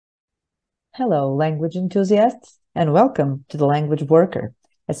Hello, language enthusiasts, and welcome to The Language Worker,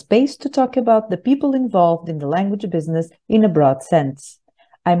 a space to talk about the people involved in the language business in a broad sense.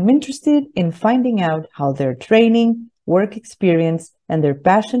 I'm interested in finding out how their training, work experience, and their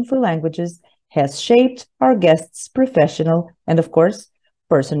passion for languages has shaped our guests' professional and, of course,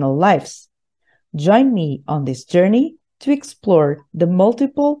 personal lives. Join me on this journey to explore the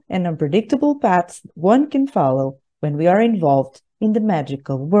multiple and unpredictable paths one can follow when we are involved in the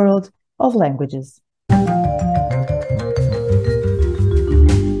magical world of languages.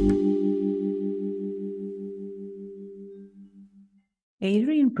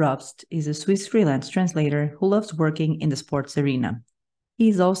 Adrian Probst is a Swiss freelance translator who loves working in the sports arena. He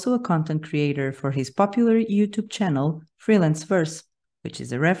is also a content creator for his popular YouTube channel, Freelanceverse, which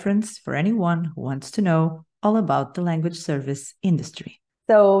is a reference for anyone who wants to know all about the language service industry.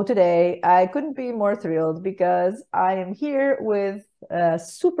 So today I couldn't be more thrilled because I am here with a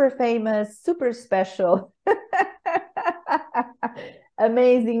super famous, super special,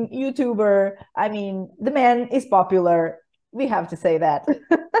 amazing YouTuber. I mean, the man is popular. We have to say that.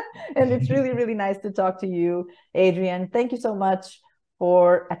 And it's really, really nice to talk to you, Adrian. Thank you so much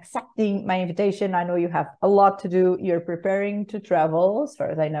for accepting my invitation. I know you have a lot to do. You're preparing to travel, as far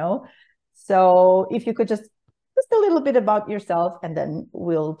as I know. So if you could just a little bit about yourself, and then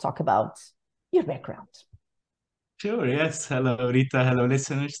we'll talk about your background. Sure, yes. Hello, Rita. Hello,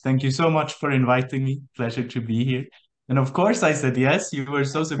 listeners. Thank you so much for inviting me. Pleasure to be here. And of course, I said yes. You were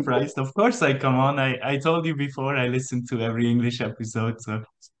so surprised. Of course, I come on. I told you before, I listened to every English episode. So,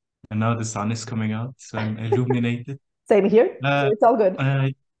 and now the sun is coming out. So I'm illuminated. Same here. So it's all good.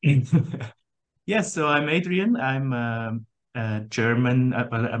 Yes, so I'm Adrian. I'm German.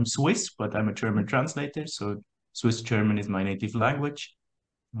 Well, I'm Swiss, but I'm a German translator. So Swiss German is my native language.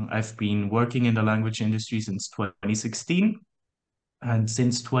 I've been working in the language industry since 2016. And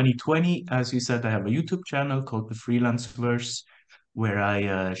since 2020, as you said, I have a YouTube channel called the Freelanceverse, where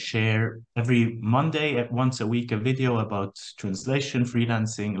I share every Monday, once a week, a video about translation,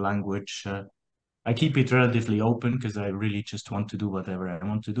 freelancing, language. I keep it relatively open because I really just want to do whatever I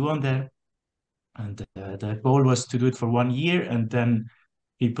want to do on there. And the goal was to do it for 1 year. And then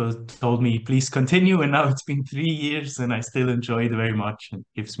people told me, please continue. And now it's been 3 years and I still enjoy it very much. It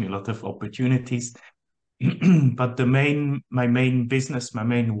gives me a lot of opportunities. But my main business, my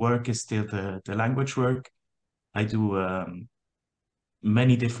main work is still the language work. I do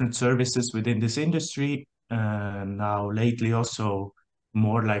many different services within this industry. Now lately also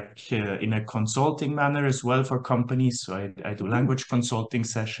more like in a consulting manner as well for companies. So I do language consulting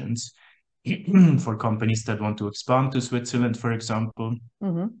sessions for companies that want to expand to Switzerland, for example.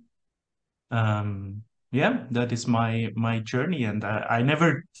 Yeah, that is my journey, and I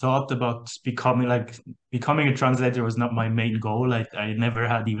never thought about becoming a translator was not my main goal. I never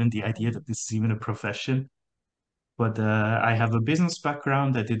had even the idea that this is even a profession. But I have a business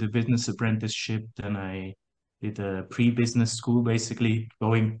background. I did a business apprenticeship, then I did a pre-business school, basically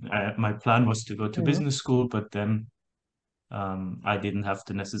going. My plan was to go to business school, but then I didn't have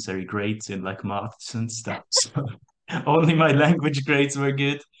the necessary grades in like maths and stuff. So only my language grades were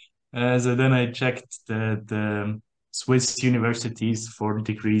good. So then I checked the Swiss universities for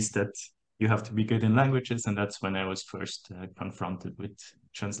degrees that you have to be good in languages, and that's when I was first confronted with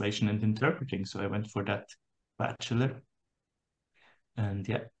translation and interpreting. So I went for that bachelor, and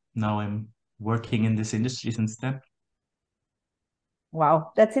yeah, now I'm working in this industry since then.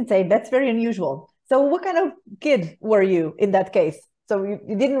 Wow, that's insane. That's very unusual. So what kind of kid were you in that case? So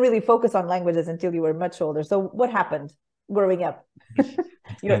you didn't really focus on languages until you were much older. So what happened growing up?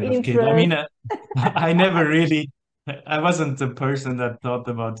 Your Kind of kid. I interest? mean, I never really, I wasn't the person that thought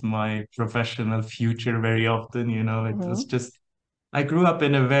about my professional future very often, you know. It was just, I grew up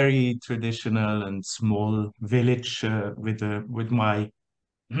in a very traditional and small village with my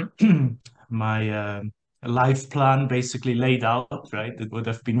my life plan basically laid out, right? It would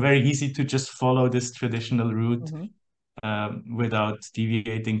have been very easy to just follow this traditional route without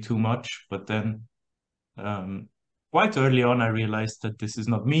deviating too much. But then um, quite early on, I realized that this is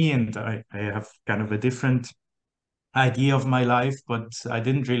not me, and I have kind of a different idea of my life, but I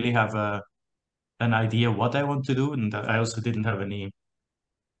didn't really have an idea what I want to do, and I also didn't have any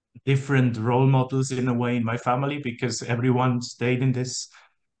different role models in a way in my family because everyone stayed in this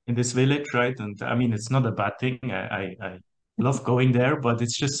village, right? And I mean, it's not a bad thing. I love going there, but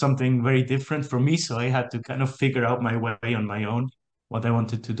it's just something very different for me. So I had to kind of figure out my way on my own, what I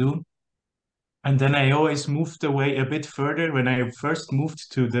wanted to do. And then I always moved away a bit further. When I first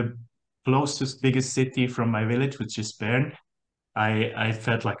moved to the closest, biggest city from my village, which is Bern, I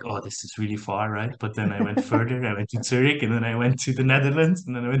felt like, oh, this is really far, right? But then I went further. I went to Zurich, and then I went to the Netherlands,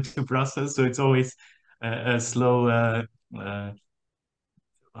 and then I went to Brussels. So it's always a slow, uh,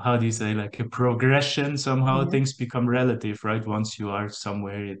 how do you say, like a progression. Somehow Mhm. things become relative, right? Once you are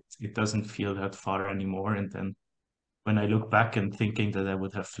somewhere, it doesn't feel that far anymore. And then when I look back and thinking that I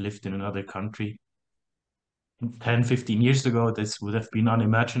would have lived in another country 10, 15 years ago, this would have been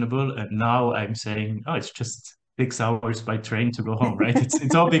unimaginable. And now I'm saying, oh, it's just 6 hours by train to go home, right?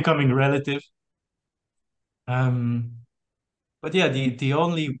 It's all becoming relative. Um, but yeah, the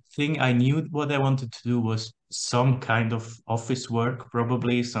only thing I knew what I wanted to do was some kind of office work,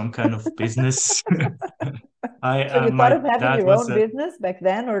 probably some kind of business. I So you thought My of having dad your was own a business back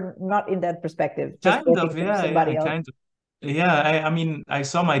then, or not in that perspective, just kind working of, for yeah, somebody yeah, else? kind of. Yeah, I mean, I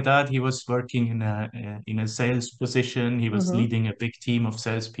saw my dad. He was working in a sales position. He was Mm-hmm. leading a big team of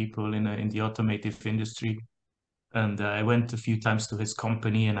salespeople in the automotive industry. And I went a few times to his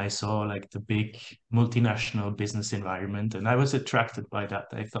company, and I saw like the big multinational business environment, and I was attracted by that.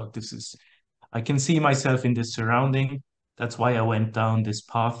 I thought I can see myself in this surrounding. That's why I went down this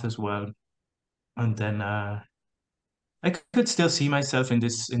path as well. And then I could still see myself in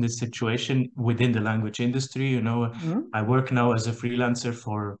this situation within the language industry. You know, Mm-hmm. I work now as a freelancer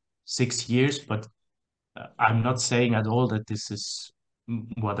for 6 years, but I'm not saying at all that this is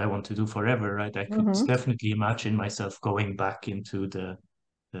what I want to do forever, right? I could Mm-hmm. definitely imagine myself going back into the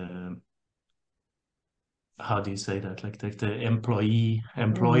how do you say that? Like the employee Mm-hmm.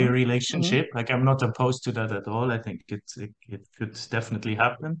 employer Mm-hmm. relationship. Like I'm not opposed to that at all. I think it could definitely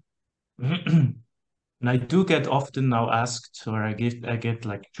happen. And I do get often now asked, or I get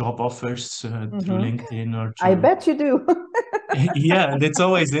like job offers through Mm-hmm. LinkedIn or I through bet you do. yeah, and it's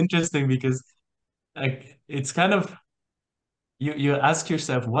always interesting because like it's kind of you ask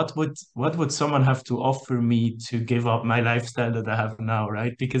yourself what would someone have to offer me to give up my lifestyle that I have now,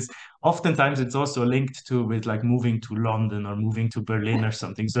 right? Because oftentimes it's also linked to with like moving to London or moving to Berlin or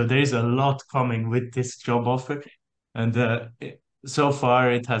something. So there is a lot coming with this job offer, and so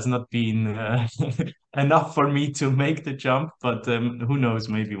far it has not been enough for me to make the jump. But who knows?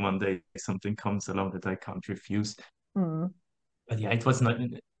 Maybe one day something comes along that I can't refuse. Mm. But yeah, it was not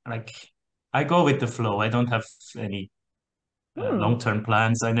like I go with the flow. I don't have any Hmm. long-term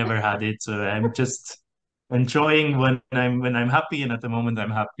plans. I never had it, so I'm just enjoying when I'm happy, and at the moment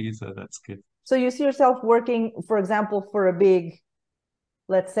I'm happy, so that's good. So you see yourself working, for example, for a big,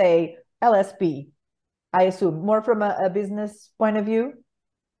 let's say, LSP, I assume, more from a business point of view?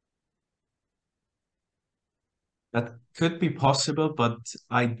 That could be possible, but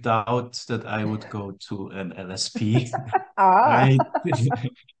I doubt that I would go to an LSP. Ah. I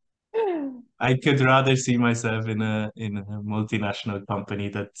I could rather see myself in a multinational company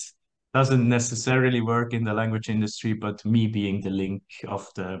that doesn't necessarily work in the language industry, but me being the link of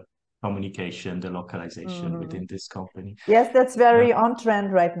the communication, the localization Mhm. within this company. Yes, that's Uh, very on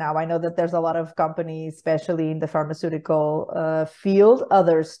trend right now. I know that there's a lot of companies, especially in the pharmaceutical field,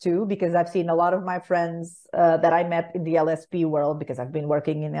 others too, because I've seen a lot of my friends that I met in the LSP world, because I've been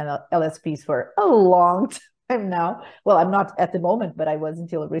working in LSPs for a long time now. Well, I'm not at the moment, but I was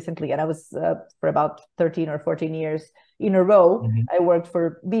until recently, and I was for about 13 or 14 years in a row. mhm. I worked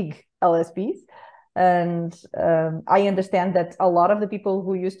for big LSPs. And I understand that a lot of the people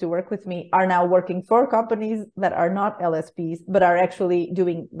who used to work with me are now working for companies that are not LSPs, but are actually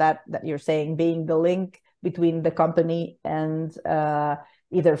doing that you're saying, being the link between the company and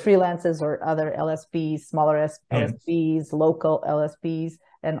either freelancers or other LSPs, smaller Yeah. LSPs, local LSPs,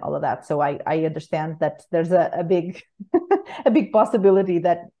 and all of that. So I understand that there's a big a big possibility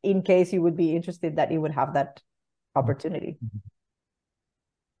that in case you would be interested, that you would have that opportunity.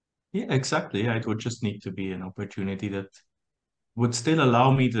 Yeah, exactly. Yeah, it would just need to be an opportunity that would still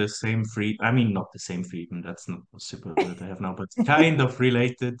allow me the same free, I mean, not the same freedom, that's not possible that I have now, but kind of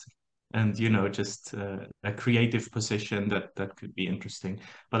related and, you know, just a creative position that could be interesting.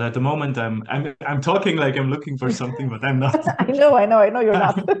 But at the moment, I'm talking like I'm looking for something, but I'm not. I know you're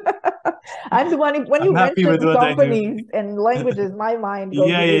not. I'm the one, when I'm you happy with mention what I do. companies and languages, my mind goes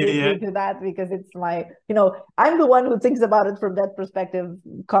Yeah, yeah, yeah. immediately to that, because it's my, I'm the one who thinks about it from that perspective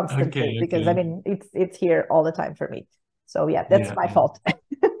constantly, Okay, because I okay. mean, it's here all the time for me. So yeah, that's Yeah, my yeah. fault.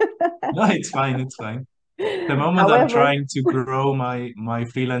 No, it's fine, it's fine. The moment I'm However, trying to grow my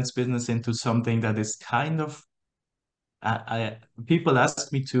freelance business into something that is kind of people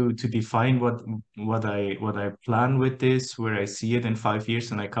ask me to define what I plan with this, where I see it in 5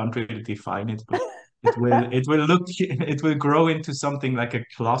 years, and I can't really define it, but it will look it will grow into something like a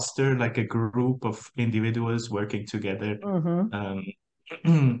cluster, like a group of individuals working together, mhm. um,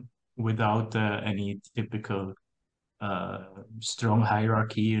 without any typical strong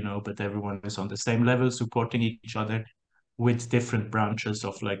hierarchy, you know, but everyone is on the same level, supporting each other with different branches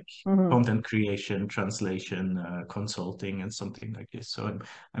of like Mm-hmm. content creation, translation, consulting, and something like this. So Mm-hmm.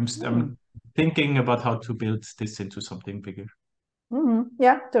 I'm thinking about how to build this into something bigger. Mm-hmm.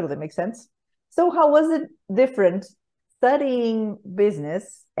 Yeah, totally makes sense. So, how was it different studying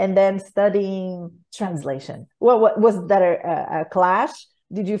business and then studying translation? Well, what was that a clash?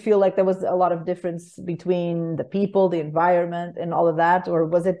 Did you feel like there was a lot of difference between the people, the environment, and all of that, or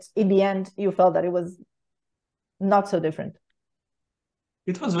was it in the end you felt that it was not so different?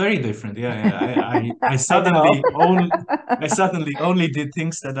 It was very different. Yeah, yeah. I I know. I suddenly only did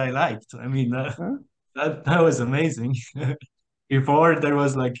things that I liked. I mean, that was amazing. Before there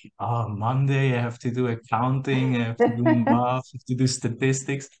was like, oh, Monday I have to do accounting, I have to do math, I have to do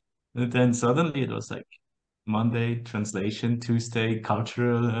statistics. And then suddenly it was like Monday translation, Tuesday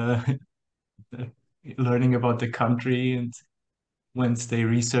cultural, learning about the country, and Wednesday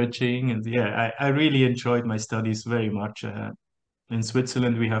researching. And yeah, I really enjoyed my studies very much. In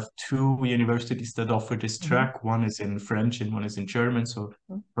Switzerland, we have two universities that offer this Mhm. track. One is in French and one is in German. So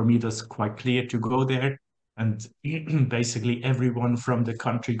for me, that's quite clear to go there. And basically, everyone from the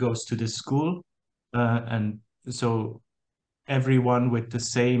country goes to the school. And so everyone with the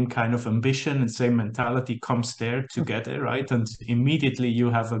same kind of ambition and same mentality comes there together, right? And immediately you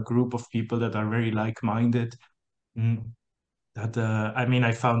have a group of people that are very like-minded. Mm, That I mean,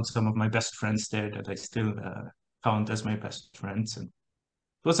 I found some of my best friends there that I still count as my best friends, and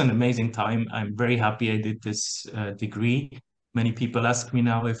it was an amazing time. I'm very happy I did this degree. Many people ask me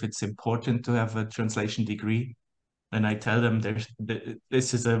now if it's important to have a translation degree, and I tell them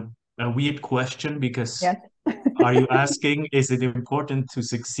this is a weird question because Yes. are you asking, is it important to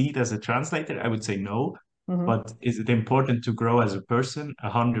succeed as a translator? I would say no. Mhm. But is it important to grow as a person?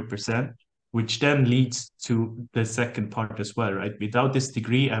 100%, which then leads to the second part as well, right? Without this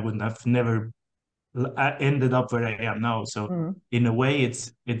degree, I would have never I ended up where I am now. So Mhm. in a way,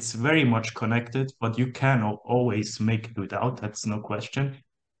 it's very much connected, but you can always make it without. That's no question.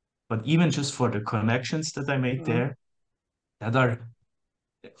 But even just for the connections that I make Mhm. there, that are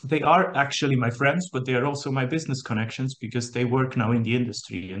they are actually my friends, but they are also my business connections because they work now in the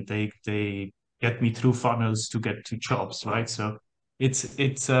industry and they get me through funnels to get to jobs, right? So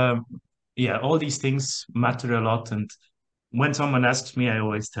it's yeah, all these things matter a lot. And when someone asks me, I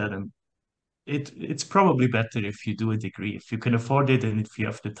always tell them it's probably better if you do a degree, if you can afford it and if you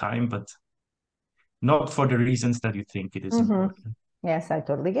have the time, but not for the reasons that you think it is Mhm. important. Yes, I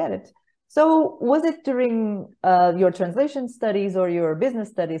totally get it. So, was it during your translation studies or your business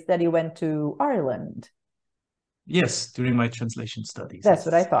studies that you went to Ireland? Yes, during my translation studies, That's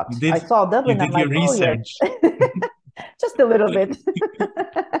what I yes. thought. I saw You Dublin. I'm did your like, oh yes, research. just a little bit.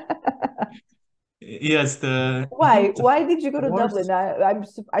 Yes, the I Why? think the Why did you go to fourth. Dublin?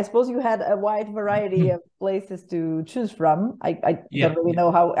 I suppose you had a wide variety of places to choose from. I don't Yeah, really yeah.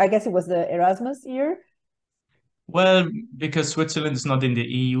 know how. I guess it was the Erasmus year. Well, because Switzerland is not in the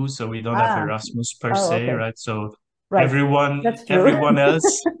EU, so we don't have Ah, Erasmus per oh, se, okay, right? So right. That's true.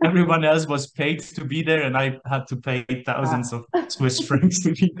 everyone else was paid to be there, and I had to pay thousands Ah. of Swiss francs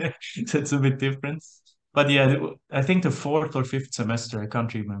to be there. So it's a bit different. But yeah, I think the fourth or fifth semester, I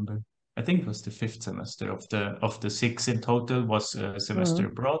can't remember. I think it was the fifth semester of the six in total was a semester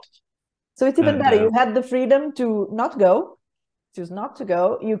Mhm. abroad. So it's even And better. You had the freedom to not go, choose not to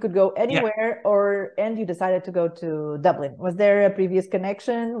go. You could go yeah, anywhere, or and you decided to go to Dublin. Was there a previous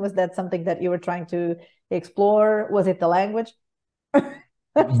connection? Was that something that you were trying to explore? Was it the language?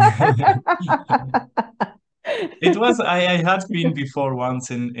 it was. I had been before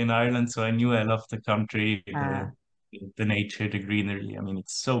once in Ireland, so I knew I loved the country, Ah. the nature, the greenery. I mean,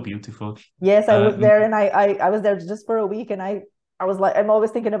 it's so beautiful. Yes, I was Uh, there, and I was there just for a week, and I was like, I'm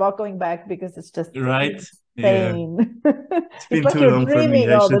always thinking about going back because it's just right? Yeah, insane. it's It's been like too you're long for me. dreaming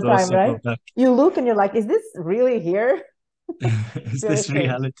I all the should time, also right? go back. You look and you're like, is this really here? Is Very this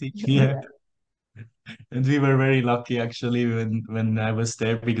strange. reality? Yeah. And we were very lucky actually when I was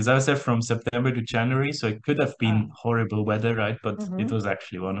there because I was there from September to January, so it could have Ah. been horrible weather, right? But it Hmm. was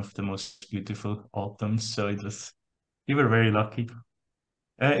actually one of the most beautiful autumns, so it was we were very lucky.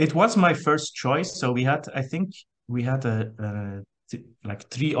 It was my first choice, so I think we had like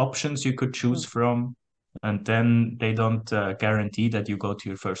three options you could choose from, and then they don't guarantee that you go to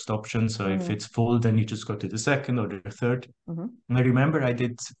your first option. So if Hmm. it's full, then you just go to the second or the third. Hmm. And I remember I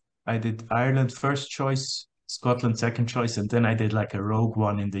did Ireland first choice, Scotland second choice, and then I did like a rogue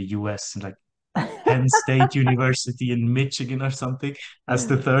one in the US, like Penn State University in Michigan or something as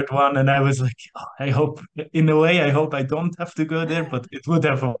the third one. And I was like, oh, I hope, in a way, I hope I don't have to go there, but it would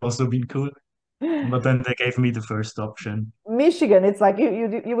have also been cool. But then they gave me the first option. Michigan, it's like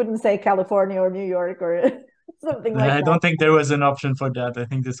you wouldn't say California or New York or something like I that. don't think there was an option for that. I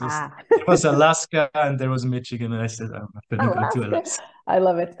think Ah, there was Alaska and there was Michigan, and I said I'm not gonna go to Alaska. Alaska. I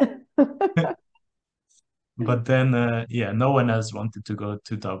love it. But then, yeah, no one else wanted to go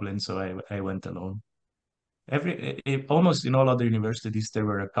to Dublin, so I went alone. Almost in all other universities, there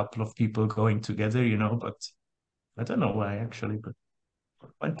were a couple of people going together, but I don't know why actually, but I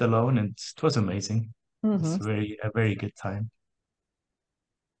went alone and it was amazing. It was Hmm. a very good time.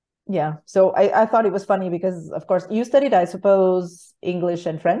 Yeah. So I thought it was funny because, of course, you studied, I suppose, English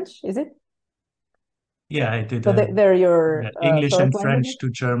and French, is it? Yeah, I did So they're yeah, your English source and languages? French to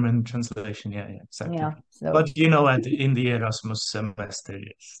German translation. Yeah, yeah, exactly. Yeah. So But in the Erasmus semester,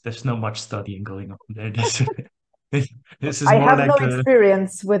 yes, there's not much studying going on there. This is I more have no like a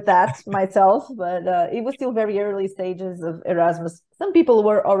experience with that myself, but it was still very early stages of Erasmus. Some people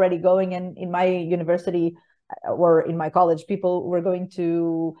were already going, and in my university or in my college, people were going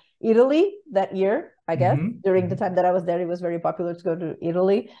to Italy that year, I guess. Mhm, During the mhm. time that I was there, it was very popular to go to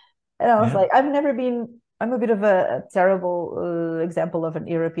Italy. And I was Yeah. like, I've never been, I'm a bit of a terrible example of an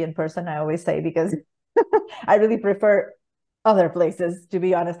European person, I always say, because I really prefer other places, to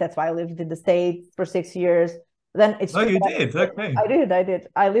be honest. That's why I lived in the States for 6 years. Then it's Oh, true you that did. Okay. I did.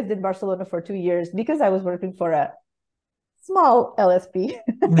 I lived in Barcelona for 2 years because I was working for a small LSP.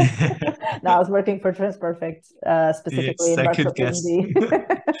 Now I was working for Transperfect, specifically Yes, in I could In guess.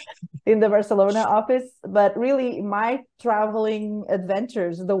 the in the Barcelona office. But really, my traveling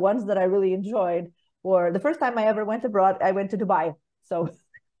adventures, the ones that I really enjoyed, were the first time I ever went abroad. I went to Dubai. So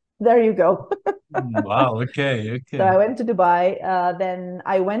there you go. Wow. Okay. So Okay. I went to Dubai. Then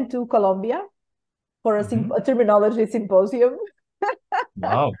I went to Colombia for Hmm. a terminology symposium.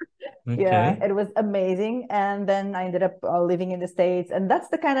 Wow. Yeah, Okay. it was amazing. And then I ended up living in the States. And that's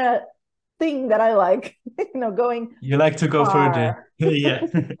the kind of thing that I like, going You like to go further. far Yeah.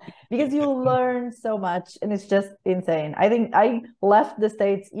 because you learn so much and it's just insane. I think I left the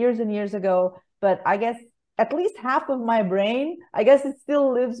States years and years ago, but I guess at least half of my brain, I guess it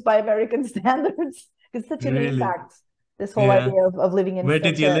still lives by American standards. It's such an Really? impact, this whole Yeah. idea of living in Where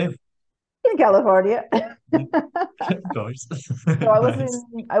did such you a live? in California. Of course. So Nice.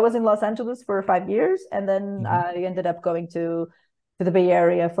 I was in Los Angeles for 5 years, and then Mhm, I ended up going to the Bay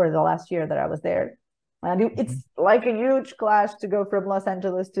Area for the last year that I was there. And mhm. it's like a huge clash to go from Los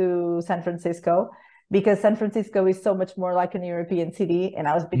Angeles to San Francisco because San Francisco is so much more like an European city, and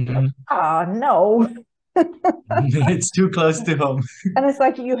I was a bit like, Mhm. ah, no. It's too close to home. And it's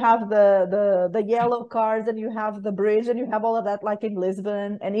like you have the yellow cars and you have the bridge and you have all of that like in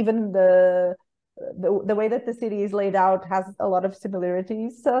Lisbon, and even the way that the city is laid out has a lot of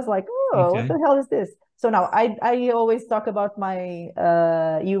similarities. So I was like, oh, what Okay. the hell is this? So now I always talk about my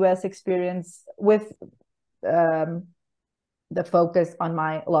US experience with um the focus on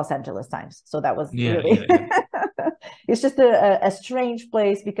my Los Angeles times. So that was Yeah, really yeah, yeah. it's just a strange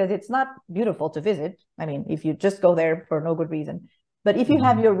place because it's not beautiful to visit. I mean, if you just go there for no good reason. But if you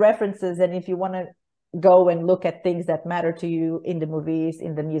have Mhm. your references and if you want to go and look at things that matter to you in the movies,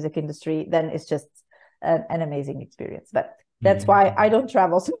 in the music industry, then it's just an amazing experience. But that's Mhm, why I mhm. don't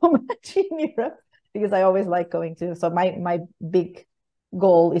travel so much in Europe because I always like going to. So my big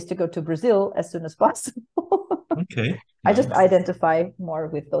goal is to go to Brazil as soon as possible. Okay, I just nice. identify more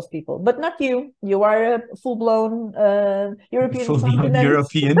with those people, but not you. You are a full blown European Full-blown continent.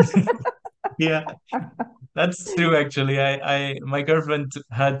 European. Yeah, that's true actually. My girlfriend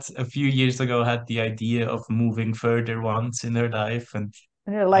had a few years ago had the idea of moving further once in her life, and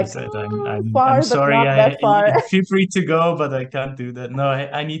And you're I like, said, I'm far, but sorry. not that far. Feel free to go, but I can't do that. No,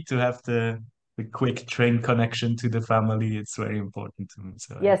 I need to have the quick train connection to the family. It's very important to me.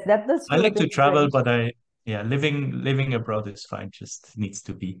 So Yes, that does I feel a like to bit travel, strange. but yeah, living abroad is fine. Just needs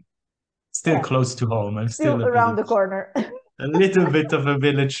to be still Yeah, close to home. I'm still still a around the village, corner. a little bit of a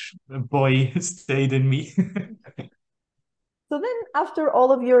village boy stayed in me. So then, after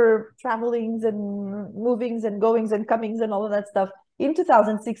all of your travelings and movings and goings and comings and all of that stuff, in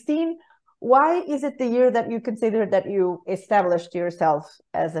 2016, why is it the year that you consider that you established yourself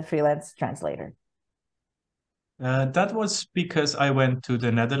as a freelance translator? That was because I went to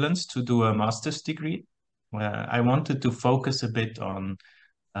the Netherlands to do a master's degree. I wanted to focus a bit on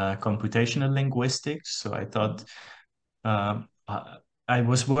computational linguistics. So I thought um, I, I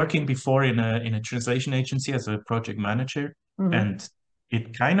was working before in a translation agency as a project manager, Mm-hmm. and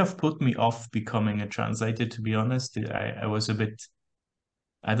it kind of put me off becoming a translator. To be honest, I was a bit.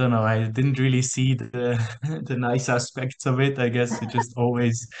 I don't know. I didn't really see the the nice aspects of it. I guess it just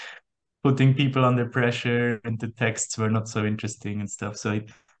always putting people under pressure, and the texts were not so interesting and stuff. So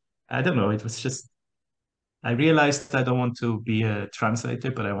I don't know. It was just I realized I don't want to be a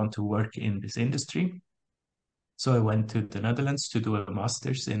translator, but I want to work in this industry. So I went to the Netherlands to do a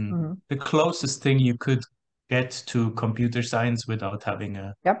master's in Hmm. the closest thing you could get to computer science without having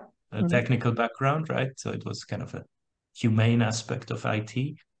Yep. a Hmm. technical background, right? So it was kind of a humane aspect of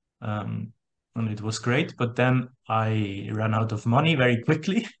IT. Um, and it was great. But then I ran out of money very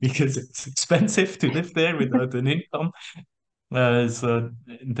quickly because it's expensive to live there without an income. So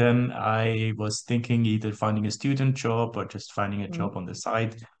then I was thinking either finding a student job or just finding a Hmm. job on the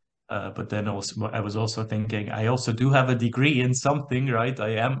side. But then also I was also thinking I also do have a degree in something, right? I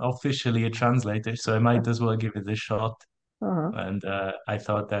am officially a translator, so I might as well give it a shot. Uh-huh. And I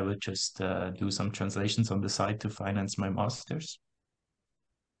thought I would just do some translations on the side to finance my master's.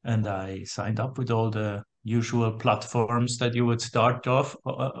 And I signed up with all the usual platforms that you would start off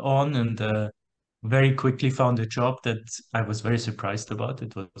on, and very quickly found a job that I was very surprised about.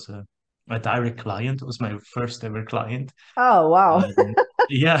 It was a direct client. It was my first ever client. Oh, wow. Um,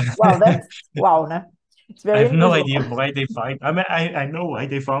 yeah, Wow, that's wow. No? It's I very have no unusual. idea why they find. I mean, I know why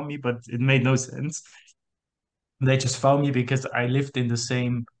they found me, but it made no sense. They just found me because I lived in the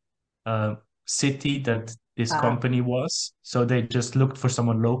same uh, city that this Ah, company was. So they just looked for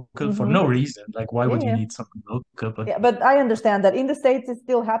someone local for no mm-hmm. reason. Like, why Yeah, would you yeah. need someone local? But Yeah, but I understand that in the States it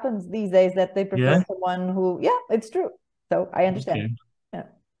still happens these days that they prefer yeah, someone who, yeah, it's true. So I understand. okay. Yeah.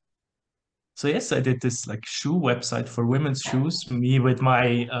 So yes, I did this like shoe website for women's shoes. Me with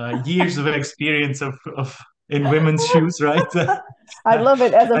my years of experience of in women's shoes, right? I I, love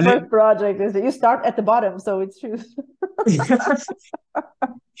it as a I first project is that you start at the bottom, so it's true.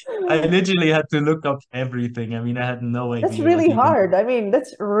 I literally had to look up everything. I mean, I had no That's idea what really even. hard. I mean,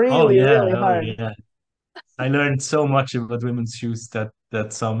 that's Oh really, yeah, really oh hard. yeah. I learned so much about women's shoes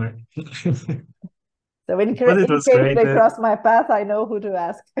that summer. So But it in was case great. they cross my path, I know who to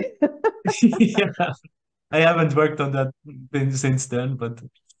ask. Yeah, I haven't worked on that thing since then, but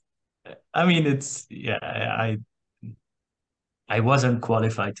I mean, it's yeah, I wasn't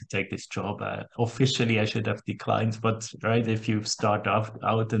qualified to take this job. Officially, I should have declined, but right, if you start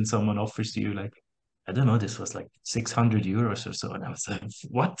out and someone offers you like, I don't know, this was like 600 euros or so, and I was like,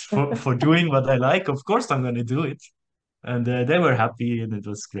 what for doing what I like? Of course, I'm going to do it. And they were happy, and it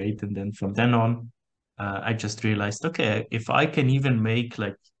was great. And then from then on, I just realized, okay, if I can even make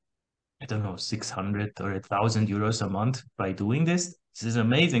like I don't know, 600 or 1,000 euros a month by doing this. This is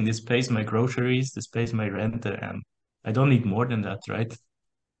amazing. This pays my groceries, this pays my rent, and I don't need more than that, right?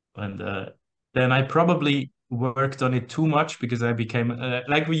 And then I probably worked on it too much because I became,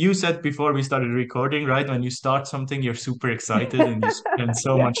 like you said before we started recording, right? When you start something, you're super excited and you spend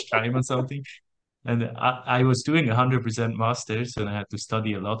so Yeah. much time on something. And I was doing 100% masters and I had to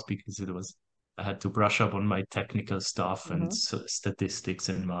study a lot because I had to brush up on my technical stuff and Hmm. statistics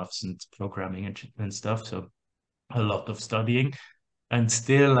and maths and programming and stuff. So a lot of studying. And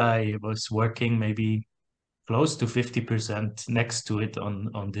still I was working maybe close to 50% next to it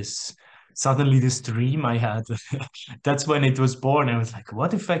on this. Suddenly, this dream I had, that's when it was born. I was like,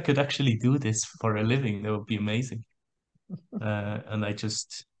 what if I could actually do this for a living? That would be amazing. And I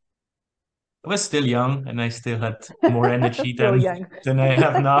was still young and I still had more energy Still young. than I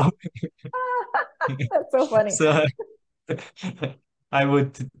have now. That's so funny. So I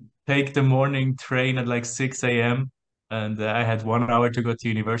would take the morning train at like 6 a.m. and I had 1 hour to go to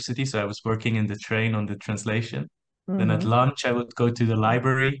university. So I was working in the train on the translation. Then at Hmm. lunch, I would go to the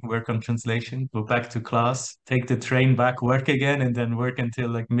library, work on translation, go back to class, take the train back, work again, and then work until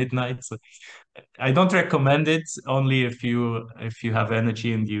like midnight. So I don't recommend it only if you have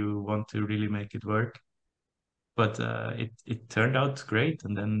energy and you want to really make it work. But it turned out great.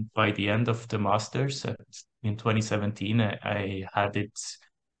 And then by the end of the masters in 2017, I had it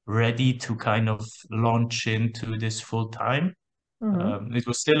ready to kind of launch into this full time. Hmm. It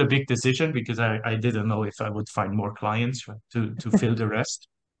was still a big decision because I didn't know if I would find more clients to fill the rest.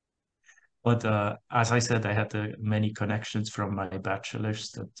 But as I said, I had many connections from my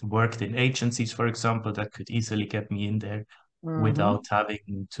bachelor's that worked in agencies, for example, that could easily get me in there Hmm. without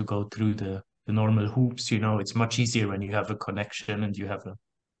having to go through the normal hoops. It's much easier when you have a connection and you have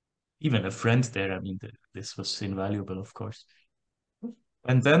even a friend there. I mean, this was invaluable, of course.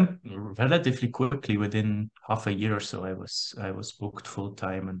 And then relatively quickly, within half a year or so, I was booked full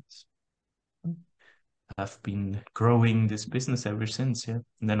time and have been growing this business ever since. Yeah.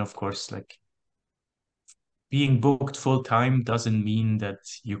 And then of course, like being booked full time doesn't mean that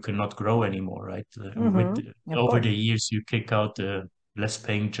you cannot grow anymore, right? With Hmm. Of over the course. years, you kick out the less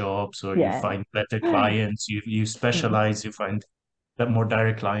paying jobs, or you Yeah. find better clients. You Mm. specialize. You find that more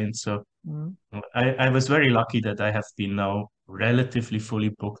direct clients. So Mm. I was very lucky that I have been now relatively fully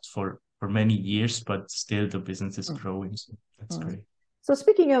booked for many years, but still the business is growing. So that's great. So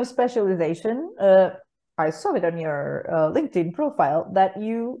speaking of specialization, I saw it on your LinkedIn profile that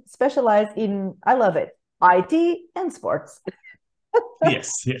you specialize in, I love it, IT and sports.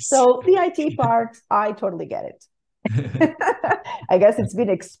 Yes, yes. So the IT part, I totally get it. I guess it's been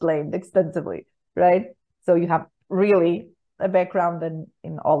explained extensively, right? So you have really a background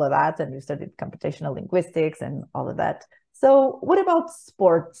in all of that, and you studied computational linguistics and all of that. So what about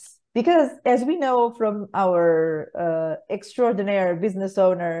sports? Because as we know from our extraordinary business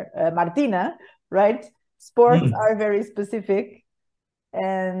owner, Martina, right? Sports are very specific,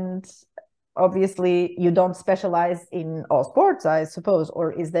 and obviously you don't specialize in all sports, I suppose,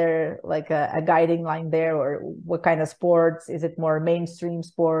 or is there like a guiding line there, or what kind of sports? Is it more mainstream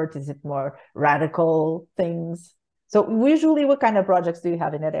sport? Is it more radical things? So usually what kind of projects do you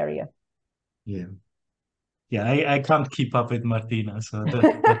have in that area? Yeah. Yeah, I can't keep up with Martina, so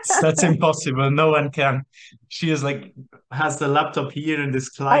that's impossible. No one can. She is like has the laptop here and is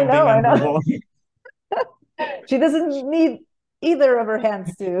climbing I on the know. wall. She doesn't need either of her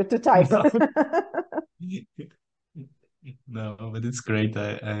hands to type. No. No, but it's great.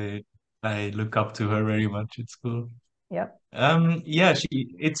 I look up to her very much. It's cool. Yeah. Yeah,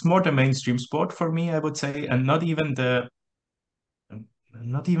 it's more the mainstream sport for me, I would say, and not even the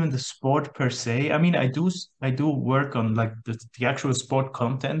sport per se. I mean, I do work on like the actual sport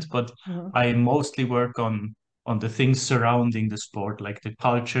content, but Mhm. I mostly work on the things surrounding the sport, like the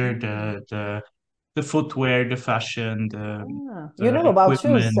culture, the footwear, the fashion, You the know about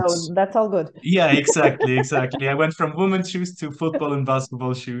shoes, equipment. so that's all good. Yeah, exactly, exactly. I went from women's shoes to football and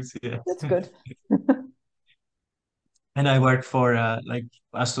basketball shoes. Yeah. That's good. And I worked for like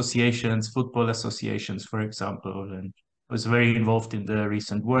associations, football associations, for example, and was very involved in the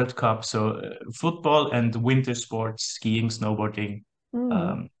recent World Cup. So football and winter sports, skiing, snowboarding, Mm.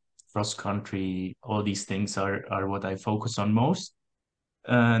 um, cross country, all these things are what I focus on most.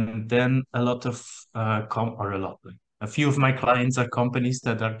 And then a lot of or a lot, like, a few of my clients are companies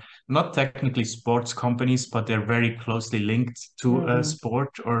that are not technically sports companies, but they're very closely linked to a Mm.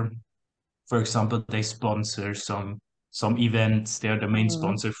 sport, or for example, they sponsor some events. They're the main Mm.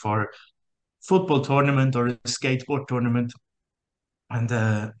 sponsor for football tournament or a skateboard tournament, and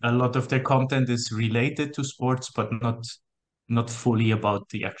a lot of their content is related to sports, but not fully about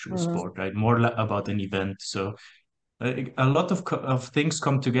the actual Mm. sport, right? More about an event. So a lot of things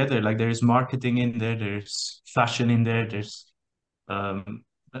come together. Like there's marketing in there, there's fashion in there, there's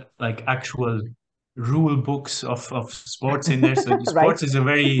like actual rule books of sports in there. So Right. sports is a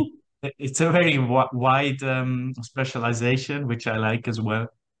very wide specialization, which I like as well.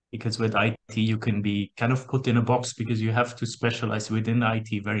 Because with IT, you can be kind of put in a box because you have to specialize within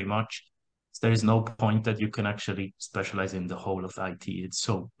IT very much. So there is no point that you can actually specialize in the whole of IT. It's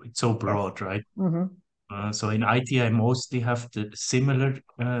so Yes. broad, right? Hmm. So in IT, I mostly have the similar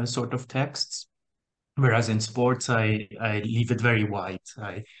sort of texts, whereas in sports, I leave it very wide.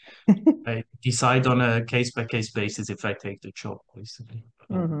 I decide on a case by case basis if I take the job, basically.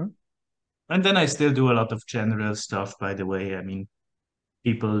 Hmm. And then I still do a lot of general stuff, by the way. I mean,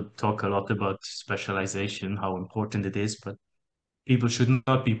 people talk a lot about specialization, how important it is, but people should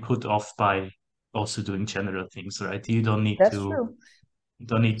not be put off by also doing general things, right? You don't need That's to true.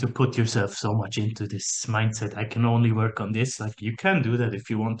 don't need to put yourself so much into this mindset. I can only work on this. Like you can do that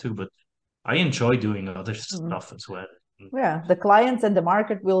if you want to, but I enjoy doing other Mhm. stuff as well. Yeah, the clients and the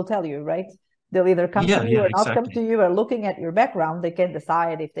market will tell you, right? They'll either come to Yeah, you yeah, or not come to exactly. you, or looking at your background, they can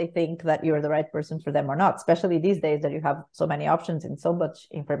decide if they think that you're the right person for them or not, especially these days that you have so many options and so much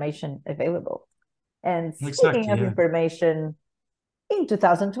information available. And speaking Exactly, of yeah. information, in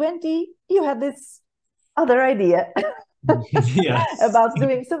 2020, you had this other idea Yeah. about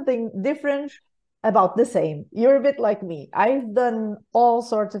doing something different, about the same. You're a bit like me. I've done all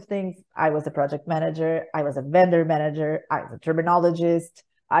sorts of things. I was a project manager, I was a vendor manager, I was a terminologist.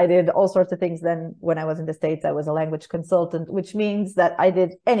 I did all sorts of things. Then, when I was in the States, I was a language consultant, which means that I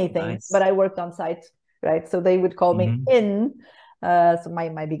did anything, but Nice. I worked on site, right? So they would call me Hmm. in. So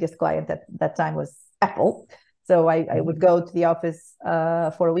my biggest client at that time was Apple. So I would go to the office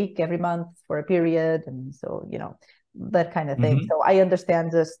for a week every month for a period. And so, that kind of thing. Hmm. So I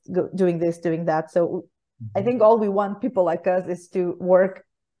understand just doing this, doing that. So I think all we want people like us is to work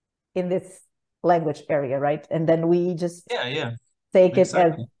in this language area, right? And then we just Yeah, yeah, take it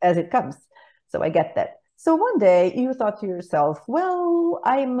exactly. as it comes. So I get that. So one day you thought to yourself, well,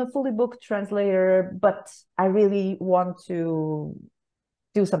 I'm a fully booked translator, but I really want to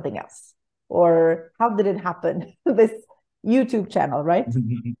do something else. Or how did it happen? This YouTube channel, right?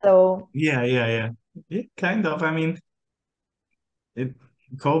 So Yeah, yeah, yeah. Yeah, kind of. I mean, it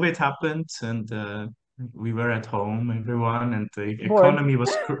COVID happened, and we were at home, everyone, and the Bored.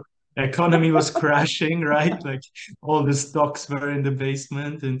 economy was crashing, right? Like all the stocks were in the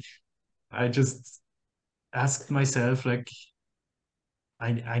basement, and I just asked myself, like,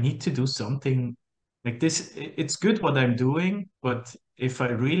 I need to do something like this. It's good what I'm doing, but if I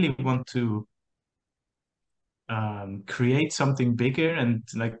really want to create something bigger and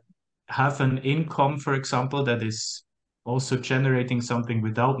like have an income, for example, that is also generating something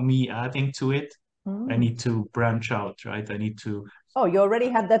without me adding to it, I Mm. need to branch out, right? I need to, Oh, you already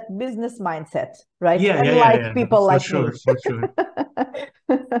had that business mindset, right? yeah, Unlike people for like sure, me. for sure.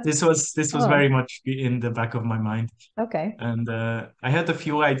 This was Oh, very much in the back of my mind. okay. And I had a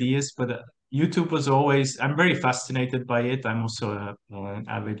few ideas, but YouTube was always, I'm very fascinated by it. I'm also an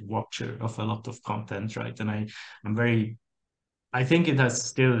avid watcher of a lot of content, right? And I'm very, I think it has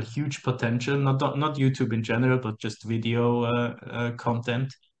still huge potential, not YouTube in general, but just video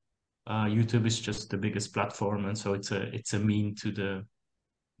content. YouTube is just the biggest platform, and so it's a mean to the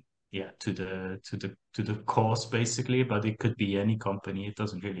yeah to the cause basically. But it could be any company; it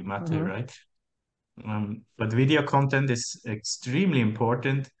doesn't really matter, Hmm. right? But video content is extremely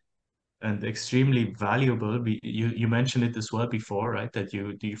important and extremely valuable. You mentioned it as well before, right? That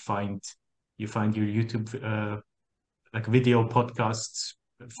you find your YouTube like video podcasts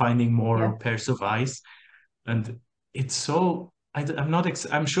finding Yeah. more pairs of eyes, and it's so I'm not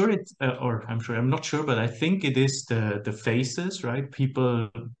I'm sure it or I'm sure I'm not sure, but I think it is the faces, right? People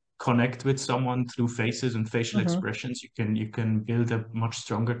connect with someone through faces and facial Hmm. expressions. You can build a much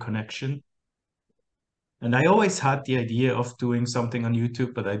stronger connection. And I always had the idea of doing something on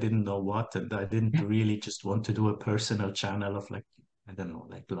YouTube, but I didn't know what. And I didn't really just want to do a personal channel of like, I don't know,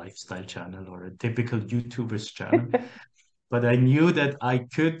 like lifestyle channel or a typical YouTuber's channel. But I knew that I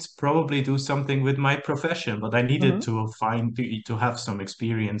could probably do something with my profession, but I needed Hmm. to to have some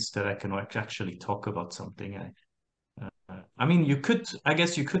experience that I can actually talk about something. I mean, I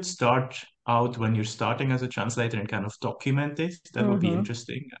guess you could start out when you're starting as a translator and kind of document it. That would be Hmm.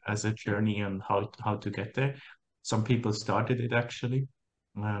 interesting as a journey on how to get there. Some people started it actually.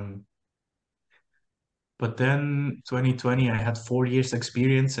 Um, but then 2020, I had 4 years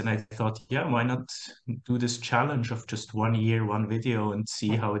experience and I thought, yeah, why not do this challenge of just 1 year, one video and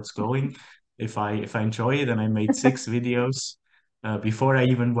see how it's going. If I enjoy it, and I made 6 videos before I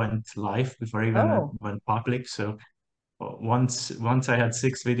even went live, before I even Oh, went public. So once I had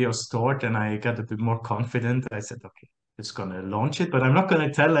 6 videos stored and I got a bit more confident, I said, okay, just gonna launch it, but I'm not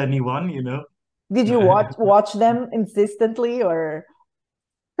gonna tell anyone, you know. did you watch them insistently, or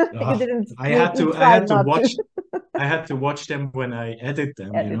you Ah, didn't? I You had you to I tried had to not to watch I had to watch them when I edit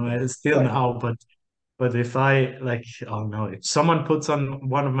them, you edit know. them, I of still course. now, but if I like, oh no, if someone puts on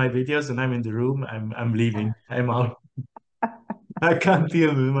one of my videos and I'm in the room, I'm leaving. I'm out. I can't deal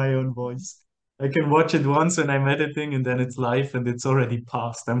with my own voice. I can watch it once when I'm editing and then it's live and it's already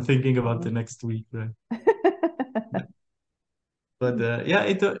past. I'm thinking about the Mhm. next week, right? But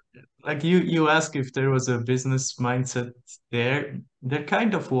yeah, like you ask if there was a business mindset there. There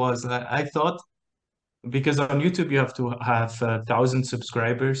kind of was. I thought because on YouTube you have to have 1,000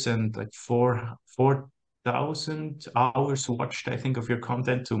 subscribers and like 4,000 hours watched, I think, of your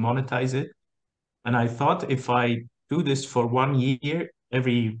content to monetize it. And I thought if I do this for 1 year,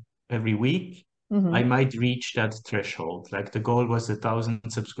 every week, I Hmm. might reach that threshold. Like the goal was 1,000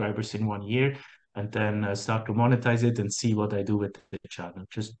 subscribers in 1 year, and then start to monetize it and see what I do with the channel.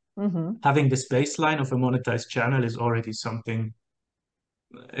 Just Hmm. having this baseline of a monetized channel is already something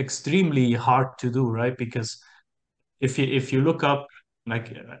extremely hard to do, right? Because if you look up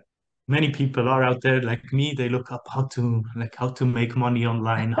like many people are out there like me, they look up how to make money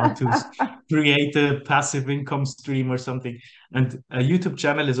online, how to create a passive income stream or something, and a YouTube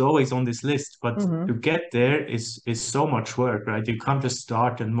channel is always on this list, but to Hmm. get there is so much work, right? You can't just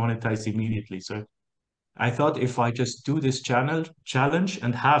start and monetize immediately. So I thought if I just do this channel challenge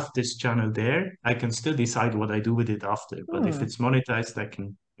and have this channel there, I can still decide what I do with it after. But if Hmm. it's monetized,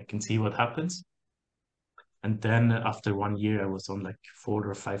 I can see what happens. And then after 1 year, I was on like 4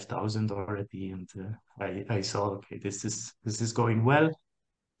 or 5 thousand already, and I saw, okay, this is going well.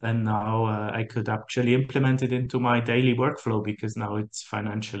 And now I could actually implement it into my daily workflow because now it's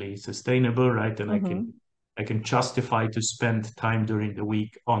financially sustainable, right? And Hmm. I can justify to spend time during the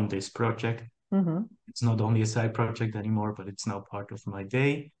week on this project. Hmm. It's not only a side project anymore, but it's now part of my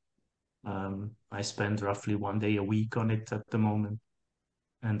day. I spend roughly 1 day a week on it at the moment,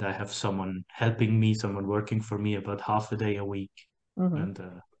 and I have someone helping me, someone working for me about half a day a week. Hmm. And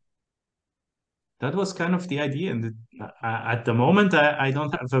that was kind of the idea. And at the moment, I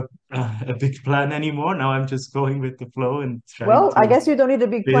don't have a big plan anymore. Now I'm just going with the flow and trying Well, I to guess you don't need a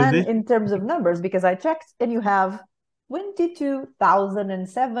big build plan it. in terms of numbers because I checked and you have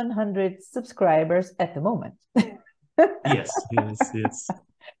 22,700 subscribers at the moment. Yes, yes, yes.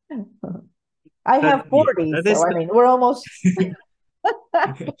 I That have yeah, 40, that so is. I mean, we're almost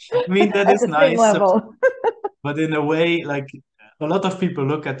I mean, that at is the same nice. level. But in a way, like a lot of people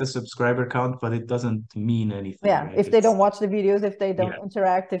look at the subscriber count, but it doesn't mean anything, Yeah, right? if they don't It's watch the videos, if they don't yeah,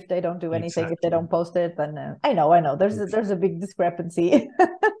 interact, if they don't do anything, if they exactly. don't post it, then I know. There's a big discrepancy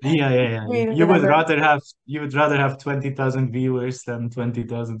Yeah. between the number. You would rather have 20,000 viewers than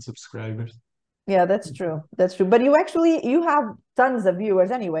 20,000 subscribers. Yeah, that's true. That's true. But you have tons of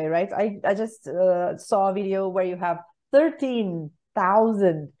viewers anyway, right? I just saw a video where you have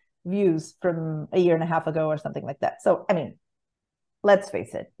 13,000 views from a year and a half ago or something like that. So, I mean, let's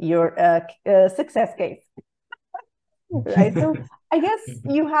face it, you're a success case, right? So I guess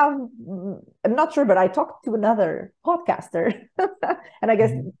you have, I'm not sure, but I talked to another podcaster. And I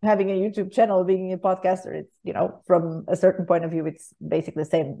guess having a YouTube channel, being a podcaster, it's, from a certain point of view, it's basically the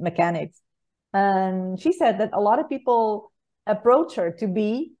same mechanics. And she said that a lot of people approach her to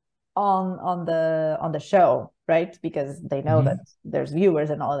be on the show, right? Because they know that Mhm. there's viewers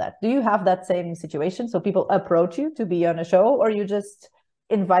and all of that. Do you have that same situation? So people approach you to be on a show, or you just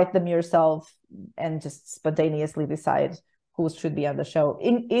invite them yourself and just spontaneously decide who should be on the show?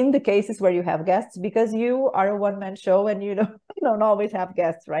 In the cases where you have guests, because you are a one-man show and you don't always have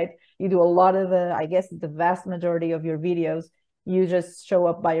guests, right? You do a lot of I guess the vast majority of your videos you just show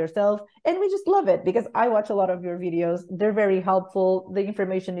up by yourself, and we just love it because I watch a lot of your videos. They're very helpful. The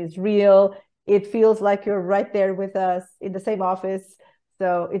information is real. It feels like you're right there with us in the same office.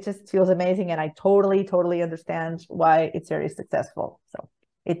 So it just feels amazing, and I totally understand why it's very successful. So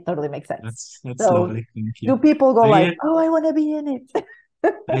it totally makes sense. That's So lovely. Thank you. do people go I like, hear oh, I want to be in it?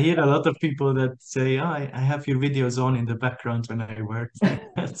 I hear a lot of people that say, "Oh, I have your videos on in the background when I work."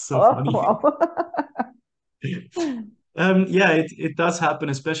 That's so Oh, funny. wow. Yeah, it does happen,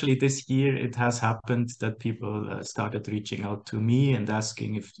 especially this year. It has happened that people started reaching out to me and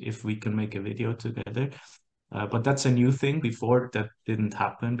asking if we can make a video together. But that's a new thing. Before that didn't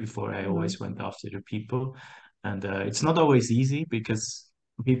happen. Before I Mhm. always went after the people, and it's not always easy because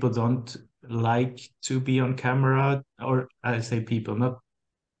people don't like to be on camera, or I say people, not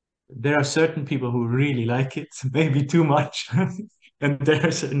there are certain people who really like it, maybe too much. And there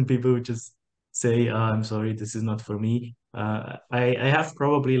are certain people who just say, oh, I'm sorry, this is not for me. I have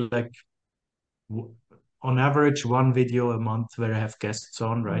probably like w- on average one video a month where I have guests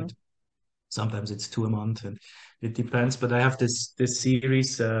on, right? Mhm. Sometimes it's two a month and it depends. But I have this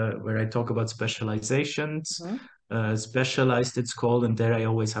series where I talk about specializations. Mhm. Specialized it's called, and there I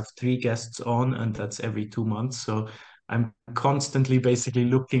always have three guests on, and that's every 2 months. So I'm constantly basically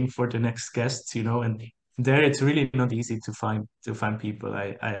looking for the next guests, and there it's really not easy to find people.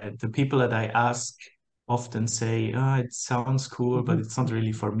 The people that I ask often say, oh, it sounds cool, but it's not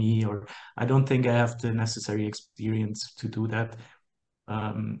really for me, or I don't think I have the necessary experience to do that.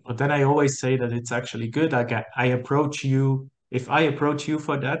 But then I always say that it's actually good. Like I approach you, if I approach you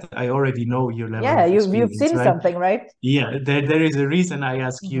for that, I already know your level Yeah, of you've experience, seen right? something, right? Yeah, there is a reason I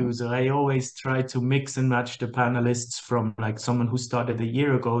ask you. Mhm. So I always try to mix and match the panelists from like someone who started a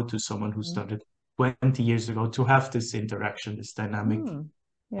year ago to someone who Mhm. started 20 years ago to have this interaction, this dynamic, Hmm.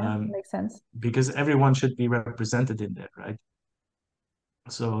 Yeah, um, makes sense. because everyone should be represented in there, right?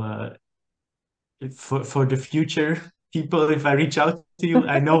 So for the future people, if I reach out to you,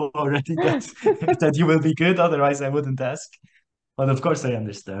 I know already that that you will be good. Otherwise, I wouldn't ask. But of course, I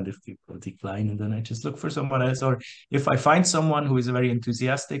understand if people decline, and then I just look for someone else. Or if I find someone who is very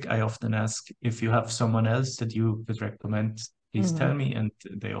enthusiastic, I often ask if you have someone else that you would recommend. Please tell Mhm. me, and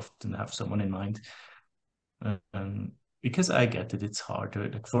they often have someone in mind. Because I get it, it's harder.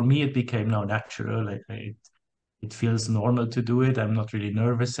 Like for me, it became now natural. Like it feels normal to do it. I'm not really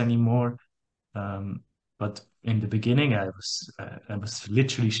nervous anymore. Um, but in the beginning, I was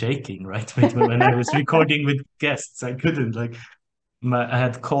literally shaking, right? When I was recording with guests, I couldn't like I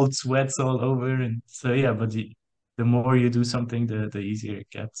had cold sweats all over, and so yeah. But the more you do something, the easier it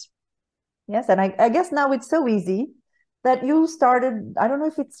gets. Yes, and I guess now it's so easy that you started. I don't know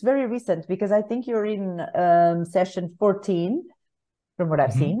if it's very recent because I think you're in session 14 from what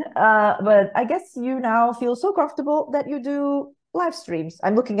I've Hmm. seen. But I guess you now feel so comfortable that you do Live streams.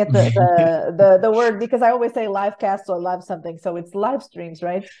 I'm looking at the word because I always say live cast or live something. So it's live streams,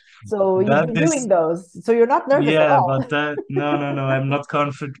 right? So you've That been doing is, those. So you're not nervous at yeah, all. but that no, no, no. I'm not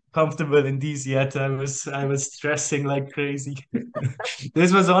comfortable in these yet. I was stressing like crazy.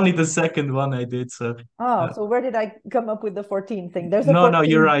 This was only the second one I did, so Oh, uh, so where did I come up with the 14 thing? There's a no, no,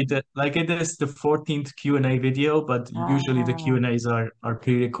 you're 14. right. Like it is the 14th Q&A video, but usually the Ah, Q&As are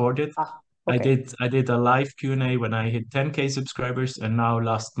pre-recorded. I okay. did I did a live Q&A when I hit 10K subscribers, and now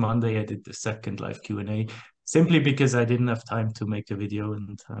last Monday I did the second live Q&A simply because I didn't have time to make a video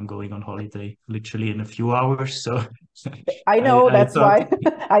and I'm going on holiday literally in a few hours. So I know I that's thought why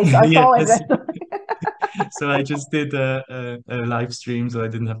I saw it. yes. So I just did a live stream so I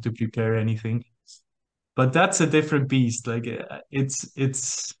didn't have to prepare anything. But that's a different beast. Like it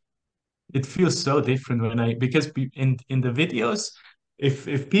feels so different when I because in the videos,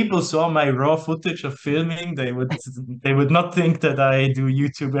 if people saw my raw footage of filming, they would not think that I do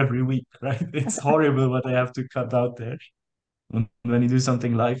YouTube every week, right? It's horrible what I have to cut out there. When you do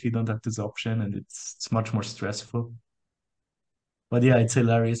something live, you don't have this option, and it's much more stressful. But yeah, it's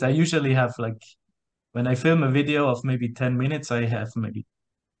hilarious. I usually have like when I film a video of maybe 10 minutes, I have maybe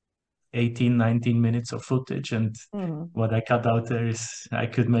 18, 19 minutes of footage, and Mhm. what I cut out there is I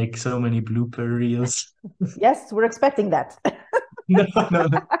could make so many blooper reels. Yes, we're expecting that. No, no,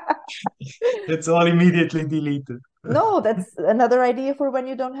 no. It's all immediately deleted. No, that's another idea for when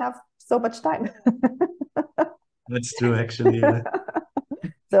you don't have so much time. That's true, actually. Yeah.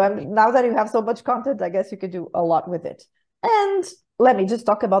 So now that you have so much content, I guess you could do a lot with it. And let me just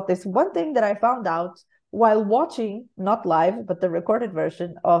talk about this one thing that I found out while watching, not live, but the recorded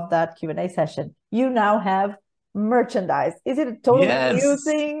version of that Q&A session. You now have merchandise. Is it a totally new Yes,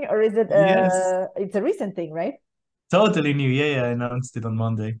 thing or is it yes. it's a recent thing, right? Totally new. Yeah, yeah, I announced it on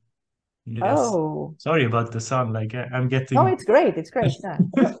Monday. Yes. Oh, Sorry about the sound. Like I'm no, getting it's great. It's great.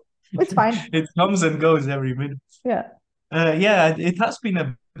 Yeah. It's fine. it comes and goes every minute. Yeah. Yeah, it has been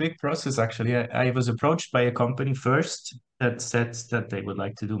a big process actually. I was approached by a company first that said that they would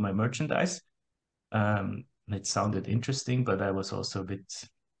like to do my merchandise. It sounded interesting, but I was also a bit,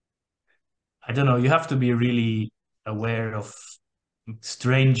 I don't know, you have to be really aware of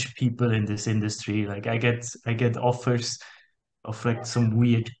strange people in this industry. Like I get offers of like some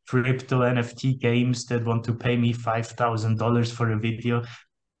weird crypto NFT games that want to pay me $5,000 for a video.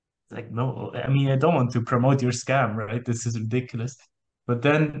 Like, no, I mean, I don't want to promote your scam, right? This is ridiculous. But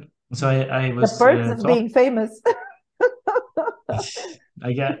then, so I The was perks of talking. being famous.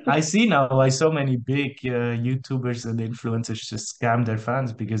 I see now why so many big YouTubers and influencers just scam their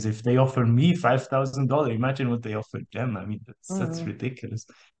fans because if they offer me $5,000, imagine what they offered them. I mean, that's Mm, ridiculous.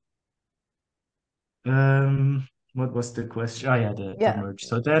 What was the question? Oh yeah, the yeah. merge.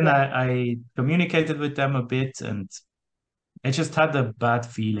 So then Yeah. I communicated with them a bit and I just had a bad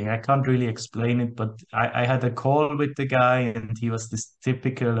feeling. I can't really explain it, but I had a call with the guy and he was this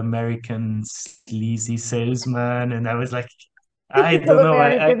typical American sleazy salesman. And I was like, I Typical don't know.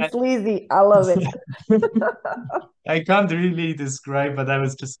 American sleazy. I love it. I can't really describe, but I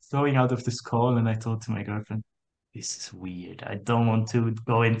was just going out of this call and I thought to my girlfriend, this is weird. I don't want to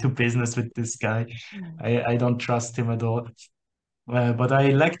go into business with this guy. I don't trust him at all. But I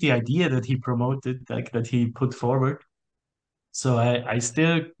like the idea that he promoted, like that he put forward. So I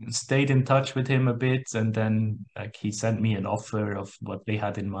still stayed in touch with him a bit, and then like he sent me an offer of what they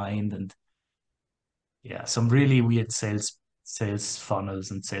had in mind, and yeah, some really weird sales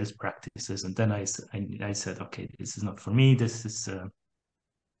funnels and sales practices. And then I said, okay, this is not for me. This is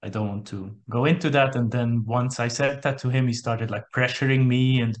I don't want to go into that. And then once I said that to him, he started like pressuring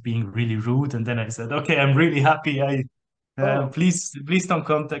me and being really rude. And then I said, okay, I'm really happy. I Oh. please don't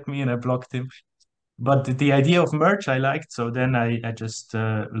contact me, and I blocked him. But the idea of merch I liked, so then I just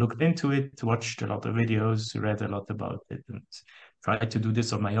looked into it, watched a lot of videos, read a lot about it, and tried to do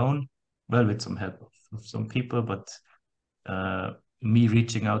this on my own. Well, with some help of some people, but uh, me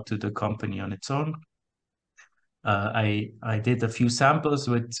reaching out to the company on its own. I did a few samples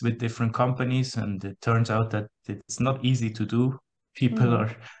with different companies, and it turns out that it's not easy to do. People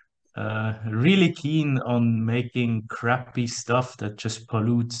Mm, are really keen on making crappy stuff that just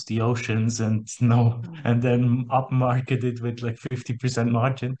pollutes the oceans and no, mm, and then upmarket it with like 50%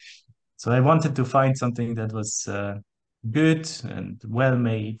 margin. So I wanted to find something that was good and well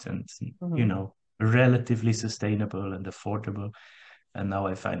made and mhm. relatively sustainable and affordable. And now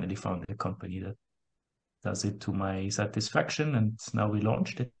I finally found a company that does it to my satisfaction, and now we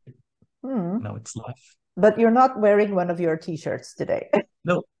launched it. Mm. Now it's live. But you're not wearing one of your t-shirts today.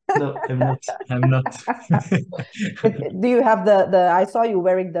 No, no, I'm not. I'm not. Do you have the I saw you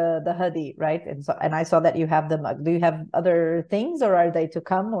wearing the hoodie, right? And I saw that you have the mug. Do you have other things, or are they to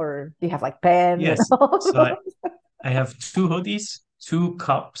come, or do you have like pens and Yes. all So those? I have two hoodies, two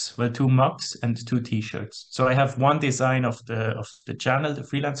cups, well, two mugs, and two t-shirts. So I have one design of the channel, the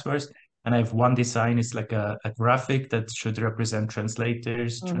Freelanceverse, and I have one design is like a graphic that should represent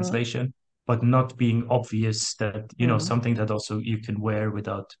translators, Mm-hmm. translation, but not being obvious that, you know, Mm. something that also you can wear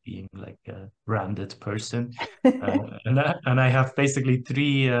without being like a branded person. And I have basically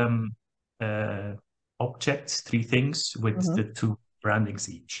three uh, objects, three things with the Mm-hmm. two brandings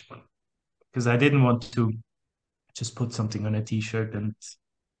each. Because I didn't want to just put something on a t-shirt and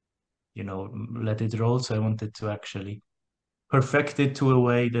let it roll. So I wanted to actually perfect it to a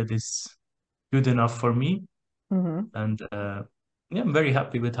way that is good enough for me. Mm-hmm. And yeah, I'm very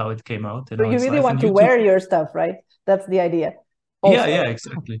happy with how it came out and So now you it's really live. And want to YouTube, wear your stuff, right? That's the idea. yeah, Also. yeah,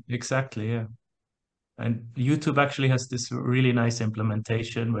 exactly, yeah. And YouTube actually has this really nice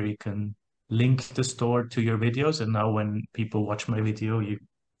implementation where you can link the store to your videos. And now when people watch my video, you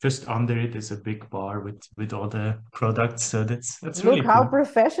just under it is a big bar with all the products. So that's Look really how cool.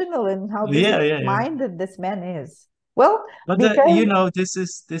 professional and how Yeah, yeah, yeah. business-minded this man is. Well, But because this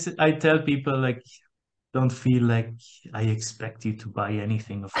is I tell people like don't feel like I expect you to buy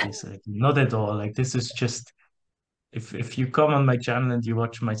anything of this. Like, not at all. Like this is just if you come on my channel and you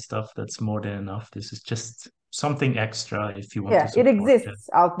watch my stuff, that's more than enough. This is just something extra if you want to yeah, it support them. exists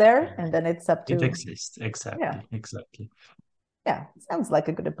out there, Yeah. and then it's up It to exists. yeah, Exactly. Exactly. yeah. Sounds like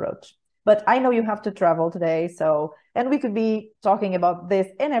a good approach. But I know you have to travel today, so and we could be talking about this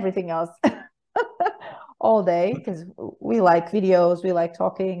and everything else all day because we like videos, we like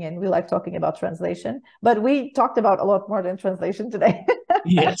talking, and we like talking about translation. But we talked about a lot more than translation today.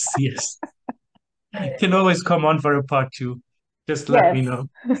 Yes, yes. Can always come on for a part two. Just let me Yes.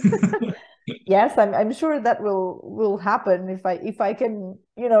 know. Yes, I'm sure that will happen if I can,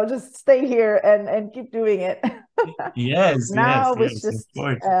 just stay here and keep doing it. Yes, yes, Now it's yes, of just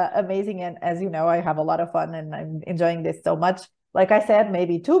course. amazing, and as you know, I have a lot of fun and I'm enjoying this so much. Like I said,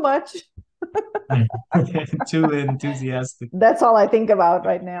 maybe too much. Too enthusiastic. That's all I think about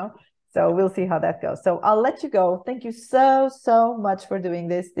right now. So we'll see how that goes. So I'll let you go. Thank you so, so much for doing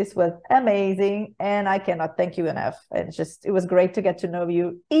this. This was amazing. And I cannot thank you enough. It was great to get to know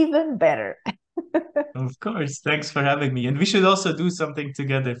you even better. Of course. Thanks for having me. And we should also do something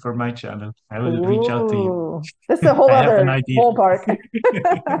together for my channel. I will reach out to you. Ooh, that's a whole I have an other idea. ballpark.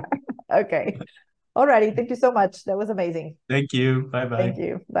 Okay. Alrighty. Thank you so much. That was amazing. Thank you. Bye bye. Thank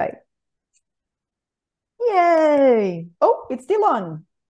you. Bye. Yay. Oh, it's still on.